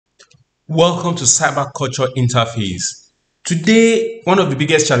Welcome to Cyber Culture Interface. Today, one of the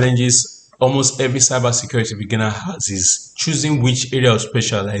biggest challenges almost every cybersecurity beginner has is choosing which area of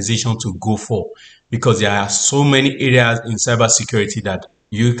specialization to go for, because there are so many areas in cybersecurity that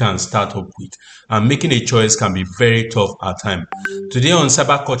you can start up with, and making a choice can be very tough at times. Today on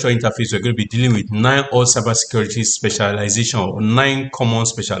Cyber Culture Interface, we're going to be dealing with 9 old cybersecurity specialization, or 9 common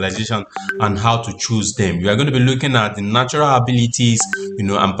specialization, and how to choose them. We are going to be looking at the natural abilities,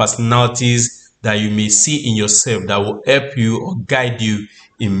 and personalities that you may see in yourself that will help you or guide you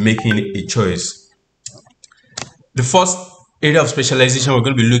in making a choice. The first area of specialization we're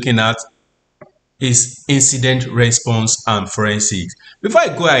going to be looking at is incident response and forensics. Before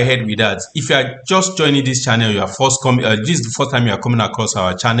I go ahead with that, if you are just joining this channel, you are this is the first time you are coming across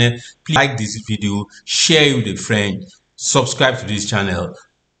our channel, please like this video, share it with a friend, subscribe to this channel.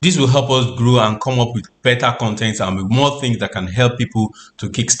 This will help us grow and come up with better content and with more things that can help people to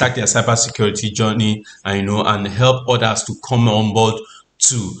kickstart their cybersecurity journey and help others to come on board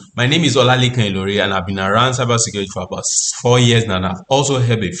too. My name is Olalekan Ilori, and I've been around cybersecurity for about 4 years now, and I've also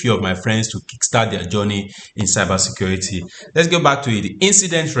helped a few of my friends to kickstart their journey in cybersecurity. Let's go back to it. The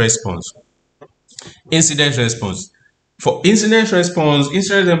incident response. Incident response. For incident response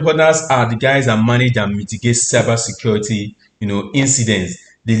responders are the guys that manage and mitigate cybersecurity, incidents.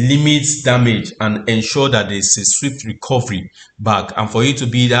 They limit damage and ensure that there's a swift recovery back. And for you to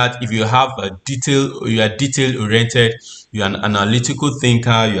be that, if you have you are detail oriented, you're an analytical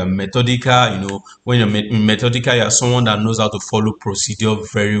thinker, you are methodical. When you're methodical, you are someone that knows how to follow procedure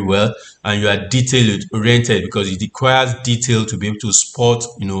very well, and you are detail oriented because it requires detail to be able to spot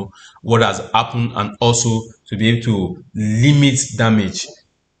what has happened, and also to be able to limit damage.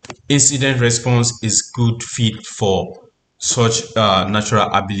 Incident response is good fit for such natural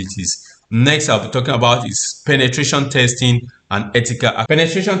abilities. Next, I'll be talking about is penetration testing and ethical.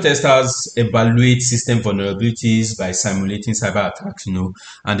 Penetration testers evaluate system vulnerabilities by simulating cyber attacks,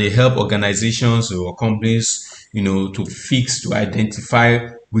 and they help organizations or companies, to identify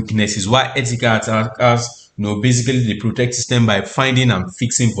weaknesses. While ethical attackers, basically they protect system by finding and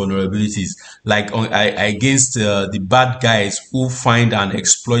fixing vulnerabilities, like against the bad guys who find and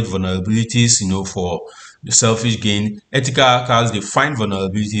exploit vulnerabilities, for the selfish gain. Ethical hackers, they find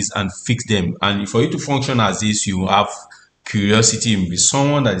vulnerabilities and fix them. And for you to function as this, you have curiosity. You be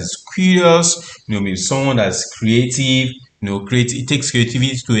someone that is curious, maybe someone that's creative. It takes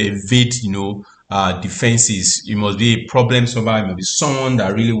creativity to evade, defenses. You must be a problem solver. You must be someone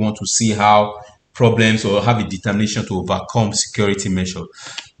that really want to see how problems or have a determination to overcome security measures.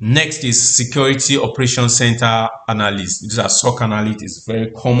 Next is security operations center analyst. These are SOC analysts. It's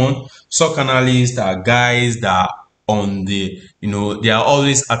very common. SOC analysts are guys that on the, they are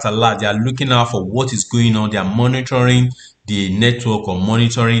always at alert. They are looking out for what is going on. They are monitoring the network, or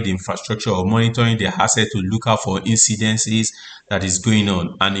monitoring the infrastructure, or monitoring the asset to look out for incidences that is going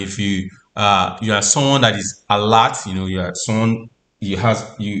on. And if you are someone that is alert, you are someone you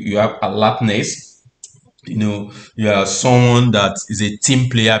have alertness. You are someone that is a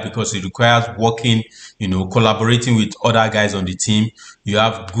team player because it requires working, collaborating with other guys on the team. You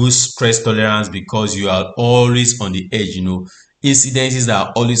have good stress tolerance because you are always on the edge. Incidences that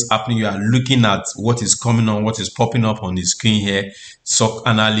are always happening, you are looking at what is coming on, what is popping up on the screen here. SOC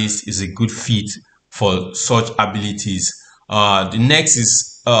analyst is a good fit for such abilities. The next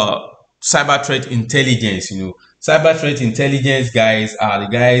is cyber threat intelligence. Cyber threat intelligence guys are the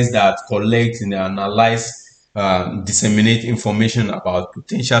guys that collect and analyze, disseminate information about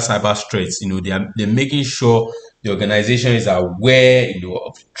potential cyber threats. They're making sure the organization is aware,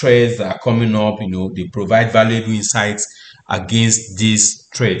 of threats that are coming up. They provide valuable insights against these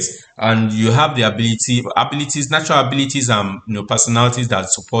threats. And you have the natural abilities, and personalities that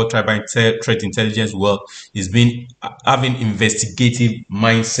support cyber threat intelligence well is having investigative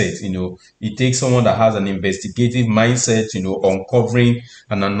mindset. It takes someone that has an investigative mindset, uncovering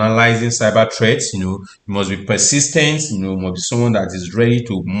and analyzing cyber threats. You must be persistent. Must be someone that is ready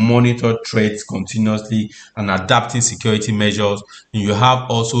to monitor threats continuously and adapting security measures. And you have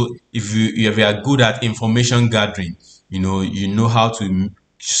also, if you are good at information gathering, you know how to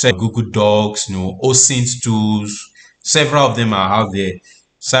set Google Docs, OSINT tools. Several of them are out there.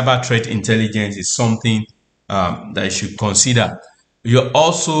 Cyber threat intelligence is something that you should consider.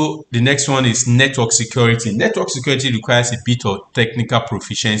 The next one is network security. Network security requires a bit of technical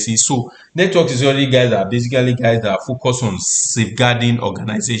proficiency. So network security guys are basically guys that are focused on safeguarding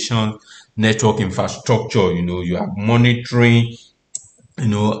organization network infrastructure. You are monitoring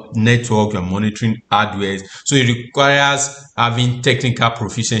network, you're monitoring hardware, so it requires having technical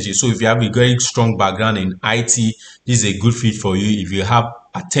proficiency. So if you have a very strong background in IT, this is a good fit for you. If you have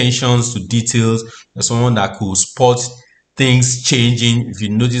attentions to details. You're someone that could spot things changing. If you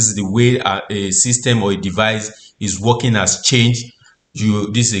notice the way a system or a device is working has changed,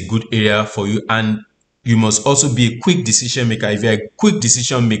 this is a good area for you. And you must also be a quick decision maker. If you're a quick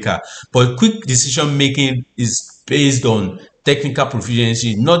decision maker, but quick decision making is based on technical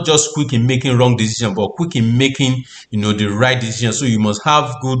proficiency, not just quick in making wrong decision, but quick in making the right decision. So you must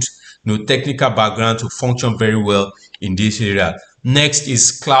have good technical background to function very well in this area. Next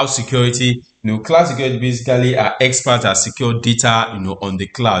is cloud security. Cloud security basically are experts at secure data on the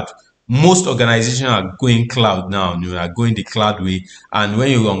cloud. Most organizations are going cloud now. Are going the cloud way. And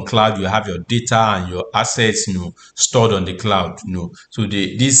when you're on cloud, you have your data and your assets stored on the cloud. So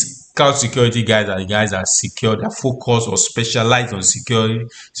these cloud security guys are the guys that are secure, that focus or specialize on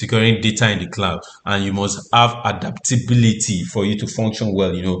securing data in the cloud. And you must have adaptability for you to function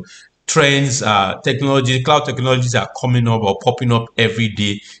well. Trends, cloud technologies are coming up or popping up every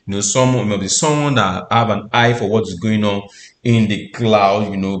day. Someone maybe someone that have an eye for what is going on in the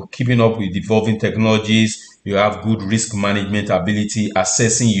cloud, keeping up with evolving technologies. You have good risk management ability,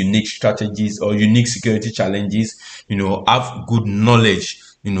 assessing unique strategies or unique security challenges, have good knowledge,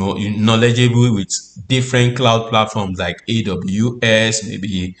 you're knowledgeable with different cloud platforms like AWS,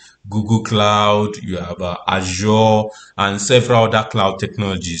 maybe Google Cloud, you have Azure, and several other cloud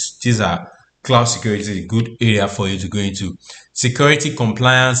technologies. These are cloud security, a good area for you to go into. Security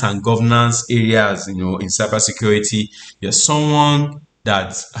compliance and governance areas, in cybersecurity. You're someone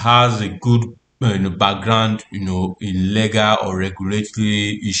that has a good background, in legal or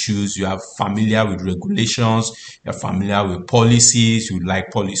regulatory issues. You are familiar with regulations, you're familiar with policies, you like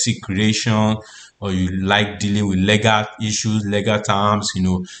policy creation, or you like dealing with legal issues, legal terms.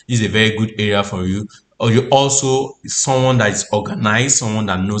 This is a very good area for you. Or you also someone that is organized, someone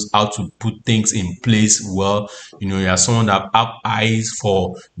that knows how to put things in place well. You are someone that have eyes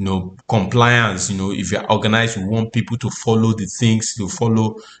for compliance. If you're organized, you want people to follow the things to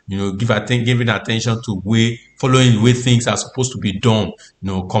follow. Giving attention to following the way things are supposed to be done.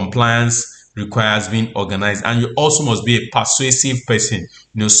 Compliance requires being organized, and you also must be a persuasive person.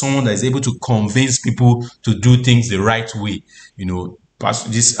 Someone that is able to convince people to do things the right way.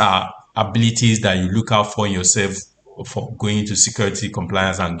 These are abilities that you look out for in yourself for going into security,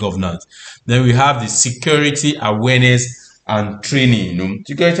 compliance, and governance. Then we have the security awareness and training.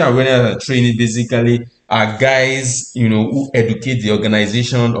 Security awareness and training basically are guys, who educate the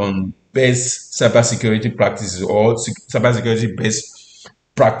organization on best cybersecurity practices or cybersecurity best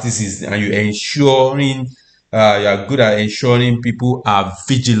practices, and you're ensuring you are good at ensuring people are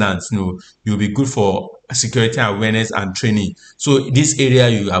vigilant. You'll be good for security awareness and training. So this area,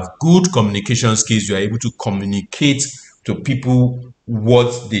 you have good communication skills. You are able to communicate to people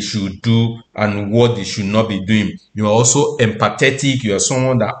what they should do and what they should not be doing. You are also empathetic. You are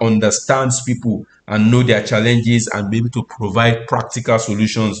someone that understands people and know their challenges and be able to provide practical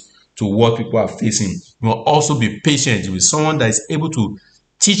solutions to what people are facing. You will also be patient. You are someone that is able to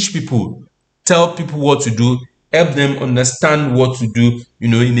teach people, tell people what to do, help them understand what to do,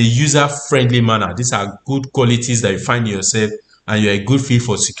 in a user-friendly manner. These are good qualities that you find in yourself, and you're a good fit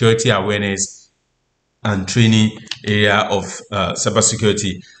for security awareness and training area of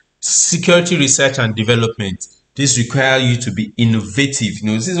cybersecurity. Security research and development. This requires you to be innovative.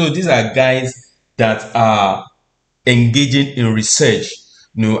 So these are guys that are engaging in research,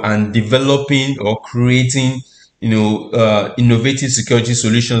 and developing or creating innovative security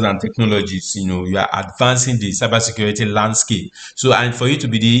solutions and technologies. You are advancing the cybersecurity landscape. So, and for you to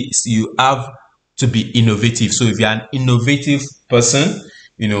be this, you have to be innovative. So if you're an innovative person,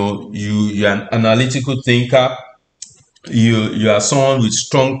 you're an analytical thinker, you are someone with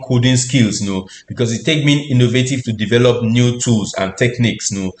strong coding skills, because it takes being innovative to develop new tools and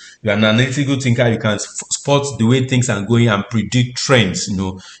techniques. You're an analytical thinker. You can spot the way things are going and predict trends.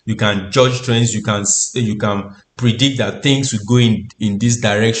 You can judge trends. You can predict that things will go in this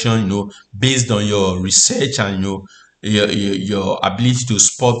direction, based on your research and your ability to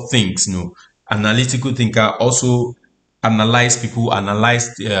spot things. Analytical thinker also analyze people,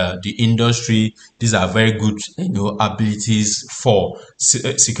 analyze the industry. These are very good abilities for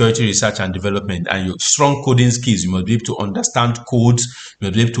security research and development. And your strong coding skills, you must be able to understand codes, you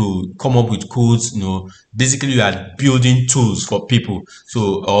must be able to come up with codes. Basically you are building tools for people,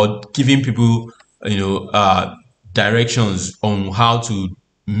 so, or giving people directions on how to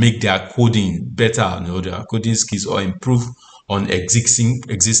make their coding better, their coding skills, or improve on existing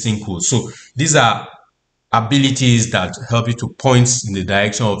code. So these are abilities that help you to point in the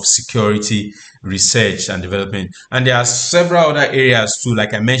direction of security research and development. And there are several other areas too,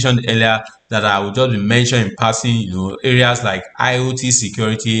 like I mentioned earlier, that I will just be mentioning in passing. Areas like IoT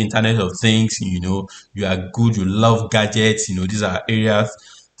security, Internet of Things. You are good, you love gadgets. These are areas,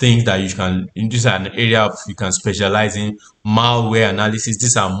 things that you can, this is an area of you can specialize in. Malware analysis,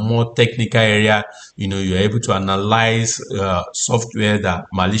 these are more technical area. You're able to analyze software, that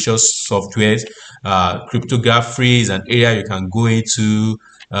malicious softwares. Cryptography is an area you can go into.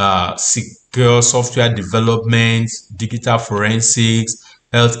 Secure software development, digital forensics,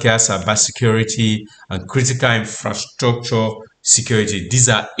 healthcare, cybersecurity, and critical infrastructure security. These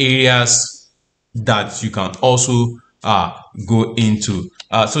are areas that you can also go into.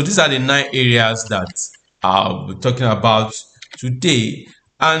 So these are the 9 areas that I'll be talking about today.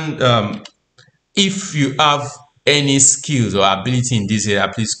 And if you have any skills or ability in this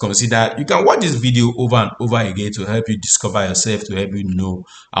area, please consider, you can watch this video over and over again to help you discover yourself, to help you know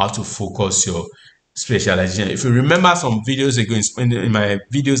how to focus your specialization. If you remember some videos ago, in my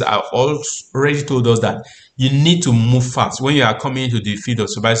videos, I already told us that you need to move fast. When you are coming into the field of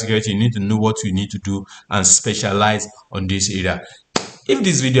cybersecurity, you need to know what you need to do and specialize on this area. If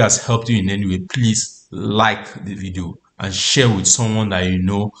this video has helped you in any way, please like the video and share with someone that you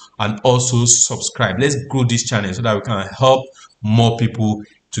know, and also subscribe. Let's grow this channel so that we can help more people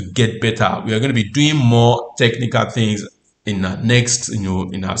to get better. We are going to be doing more technical things in our next,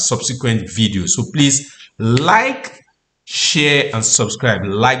 in our subsequent videos. So please like, share, and subscribe.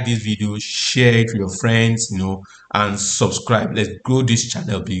 Like this video, share it with your friends, and subscribe. Let's grow this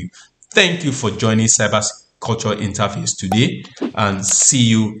channel big. Thank you for joining Cyber Culture Interface today, and see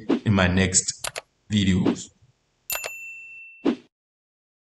you in my next videos.